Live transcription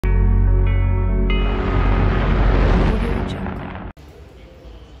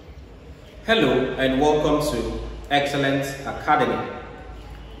Hello and welcome to Excellence Academy.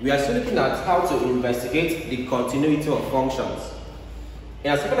 We are still looking at how to investigate the continuity of functions.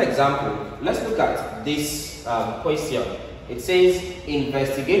 In a second example, let's look at this question. It says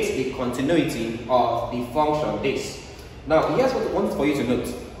investigate the continuity of the function this. Now here's what I want for you to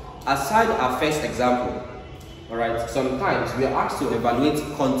note. Aside our first example, alright, sometimes we are asked to evaluate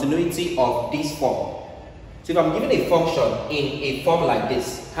continuity of this form. So if I'm given a function in a form like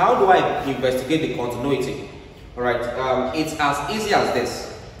this, how do I investigate the continuity? Alright, it's as easy as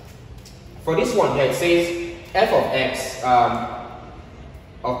this. For this one here, it says f of x,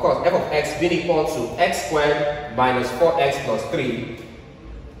 of course, f of x being equal to x squared minus 4x plus 3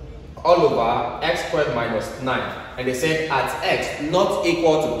 all over x squared minus 9. And they said at x not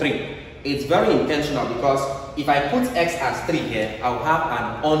equal to 3. It's very intentional because if I put x as 3 here, I'll have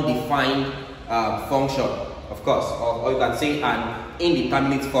an undefined function, of course, or you can say an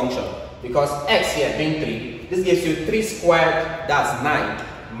indeterminate function, because x here being 3, this gives you 3 squared, that's 9,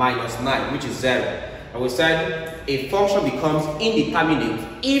 minus 9, which is 0. And we said a function becomes indeterminate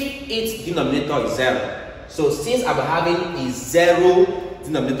if its denominator is 0. So since I'm having a 0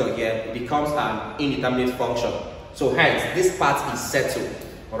 denominator here, it becomes an indeterminate function. So hence, this part is settled.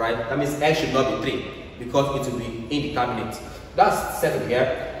 Alright, that means x should not be 3 because it will be indeterminate. That's settled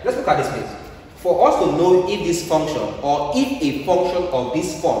here. Let's look at this please. For us to know if this function or if a function of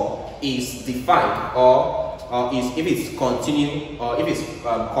this form is defined or if it's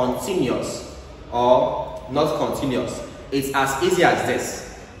continuous or not continuous, it's as easy as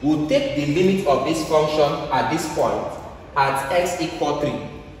this. We'll take the limit of this function at this point at x equal 3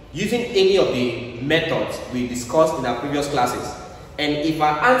 using any of the methods we discussed in our previous classes. And if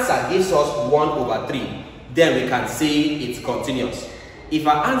our answer gives us 1 over 3, then we can say it's continuous. If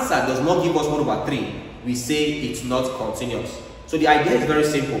our answer does not give us 1 over 3, we say it's not continuous. So the idea is very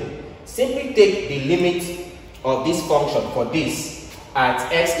simple. Simply take the limit of this function for this at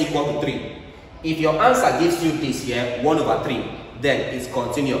x equal to 3. If your answer gives you this here, 1 over 3, then it's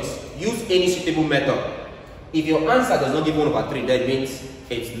continuous. Use any suitable method. If your answer does not give 1 over 3, that means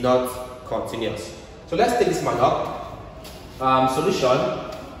it's not continuous. So let's take this one up. Solution.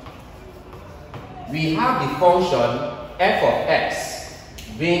 We have the function f of x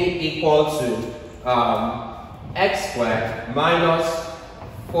being equal to x squared minus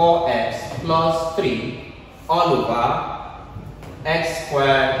 4x plus 3 all over x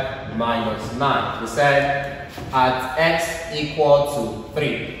squared minus 9. We said at x equal to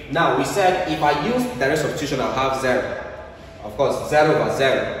 3. Now we said if I use direct substitution, I'll have 0. Of course, 0 over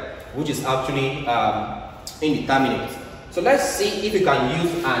 0, which is actually indeterminate. So let's see if we can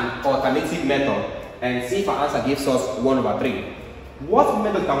use an alternative method and see if our answer gives us 1 over 3. What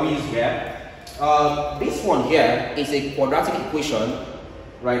method can we use here? This one here is a quadratic equation,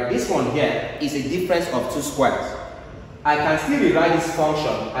 right? This one here is a difference of 2 squares. I can still rewrite this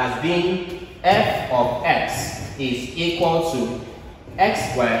function as being f of x is equal to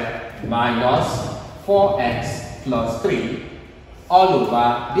x squared minus 4x plus 3 all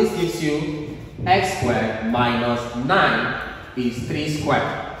over, this gives you x squared minus 9 is 3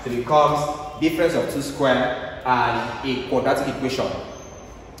 squared. So it becomes difference of 2 squared and a quadratic equation.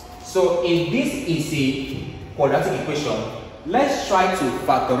 So if this is a quadratic equation, let's try to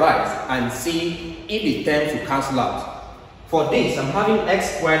factorize and see if the terms will cancel out. For this, I'm having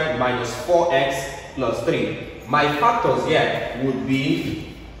x squared minus 4x plus 3. My factors here would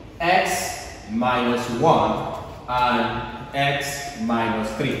be x minus 1 and x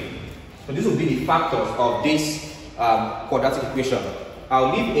minus 3. So this will be the factors of this quadratic equation.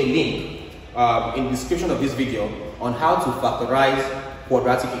 I'll leave a link in the description of this video on how to factorize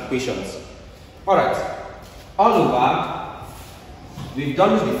quadratic equations. Alright, all over, we've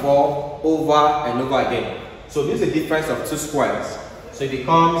done this before over and over again. So this is a difference of 2 squares. So it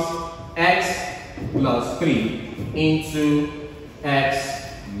becomes x plus 3 into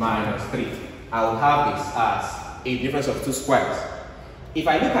x minus 3. I will have this as a difference of 2 squares. If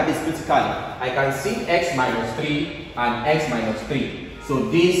I look at this critically, I can see x minus 3 and x minus 3. So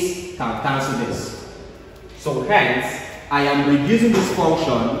this can cancel this. So hence, I am reducing this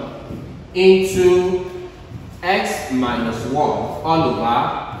function into x minus 1 all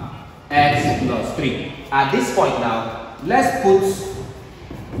over x plus 3. At this point now, let's put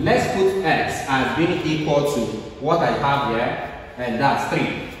x as being equal to what I have here, and that's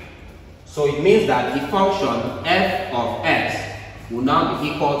 3. So it means that the function f of x will now be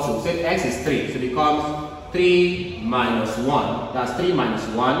equal to, say x is 3, so it becomes 3 minus 1, that's 3 minus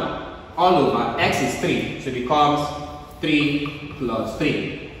 1, all over x is 3, so it becomes 3 plus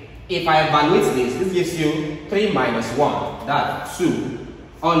 3. If I evaluate this, this gives you 3 minus 1, that's 2,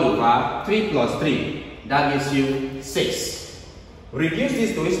 all over 3 plus 3. That gives you 6. Reduce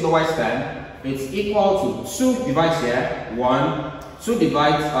this to its lowest term. It's equal to 2 divided here, 1. 2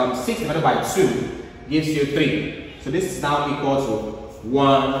 divided 6 divided by 2 gives you 3. So this is now equal to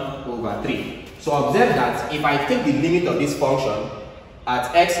 1 over 3. So observe that if I take the limit of this function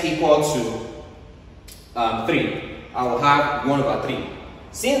at x equal to 3, I will have 1 over 3.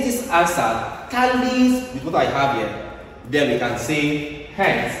 Since this answer tallies with what I have here, then we can say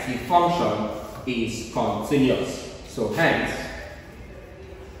hence the function is continuous. So hence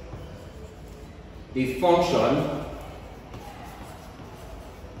the function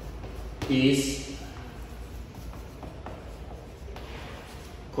is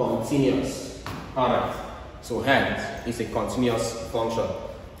continuous. Alright, so hence it's a continuous function.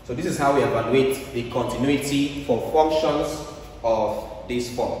 So this is how we evaluate the continuity for functions of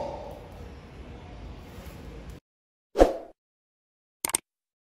this form.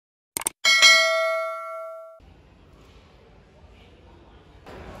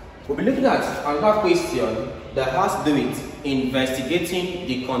 We'll be looking at another question that has to do with investigating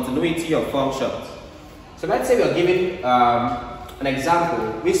the continuity of functions. So let's say we are given an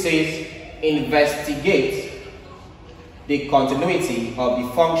example which says investigate the continuity of the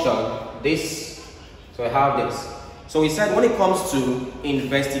function this. So I have this. So we said when it comes to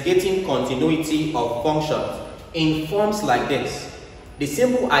investigating continuity of functions in forms like this, the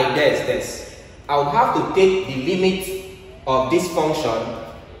simple idea is this. I would have to take the limit of this function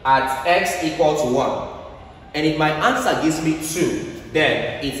at x equal to 1. And if my answer gives me 2,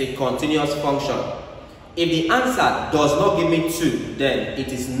 then it's a continuous function. If the answer does not give me 2, then it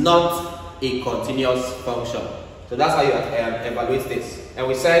is not a continuous function. So that's how you evaluate this. And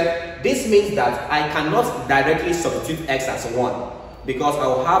we said this means that I cannot directly substitute x as 1 because I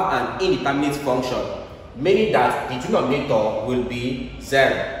will have an indeterminate function, meaning that the denominator will be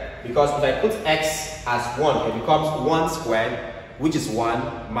 0. Because if I put x as 1, it becomes 1 squared, which is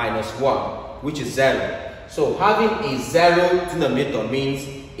 1, minus 1, which is 0. So having a 0 denominator means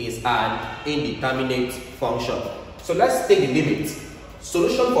it's an indeterminate function. So let's take the limit.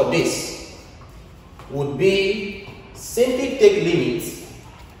 Solution for this would be simply take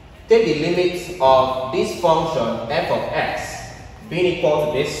the limit of this function f of x being equal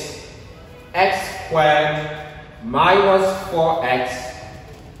to this x squared minus 4x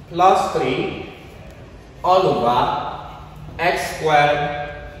plus 3 all over x squared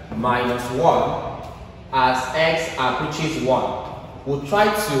minus 1 as x approaches 1. We'll try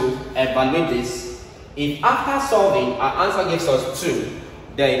to evaluate this. If after solving our answer gives us 2,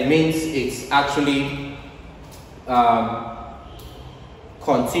 then it means it's actually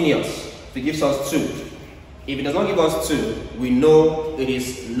continuous. If it gives us 2. If it does not give us 2, we know it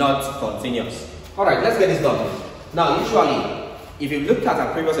is not continuous. Alright, let's get this done. Now, usually, if you looked at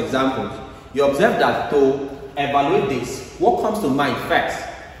our previous examples, you observe that to evaluate this, what comes to mind first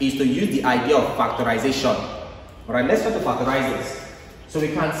is to use the idea of factorization. Alright, let's try to factorize this. So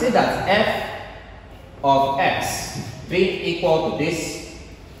we can say that f of x being equal to this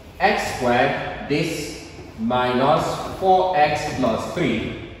x squared, this minus 4x plus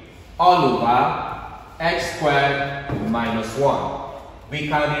 3 all over x squared minus 1. We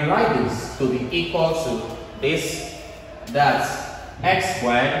can rewrite this to be equal to this, that's x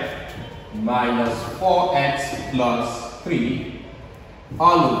squared minus 4x plus 3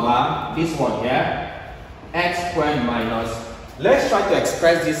 all over this one here, x squared minus. Let's try to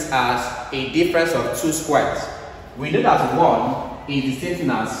express this as a difference of 2 squares. We know that 1 is the same thing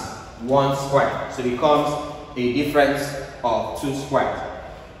as 1 square, so it becomes a difference of 2 squares.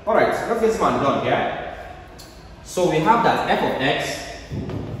 Alright, so let's get this one done here. So we have that f of x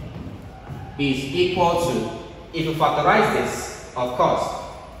is equal to, if you factorize this, of course,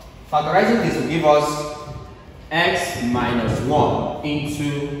 factorizing this will give us x minus 1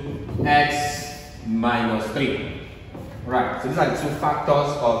 into x minus 3. Right, so these are the 2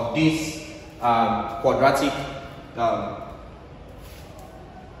 factors of this quadratic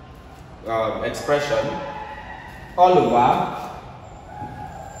expression all over.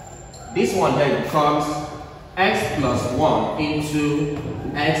 This one here becomes x plus 1 into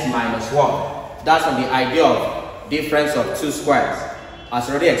x minus 1. That's on the idea of difference of 2 squares, as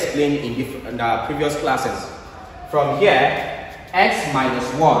already explained in previous classes. From here, x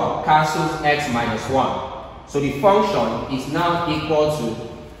minus 1 cancels x minus 1. So the function is now equal to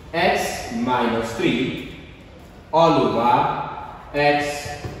x minus 3 all over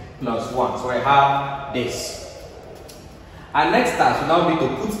x plus 1. So I have this. Our next task will now be to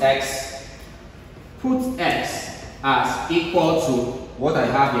put x as equal to what I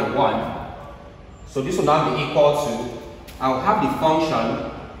have here, 1. So this will now be equal to, I'll have the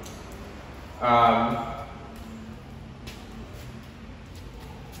function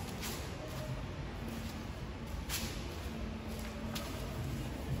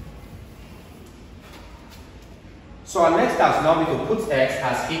So our next task now be to put x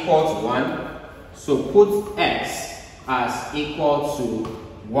as equal to 1. So put x as equal to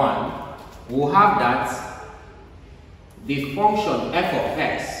 1. We'll have that the function f of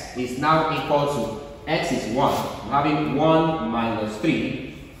x is now equal to x is 1. We're having 1 minus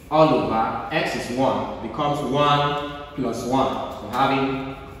 3 all over x is 1 becomes 1 plus 1. So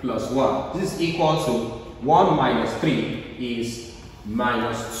having plus 1. This is equal to 1 minus 3 is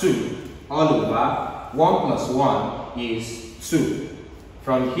minus 2 all over 1 plus 1 is 2.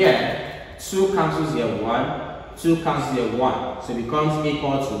 From here, 2 cancels here 1, 2 cancels here 1. So it becomes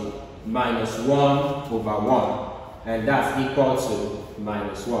equal to minus 1 over 1. And that's equal to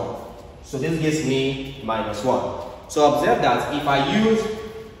minus 1. So this gives me minus 1. So observe that if I use,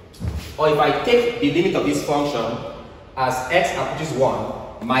 or if I take the limit of this function as x approaches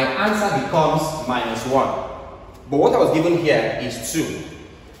 1, my answer becomes minus 1. But what I was given here is 2.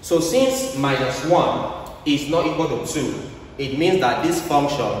 So since minus 1 is not equal to 2, it means that this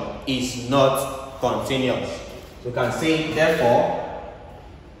function is not continuous. So you can say therefore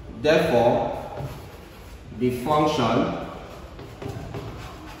the function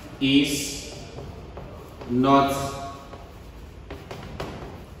is not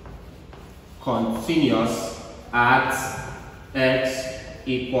continuous at x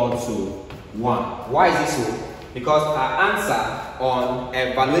equal to 1. Why is this so? Because our answer on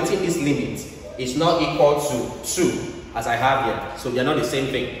evaluating this limit is not equal to 2 as I have here. So they are not the same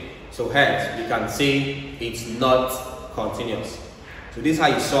thing. So hence we can say it's not continuous. So this is how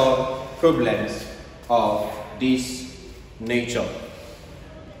you solve problems of this nature.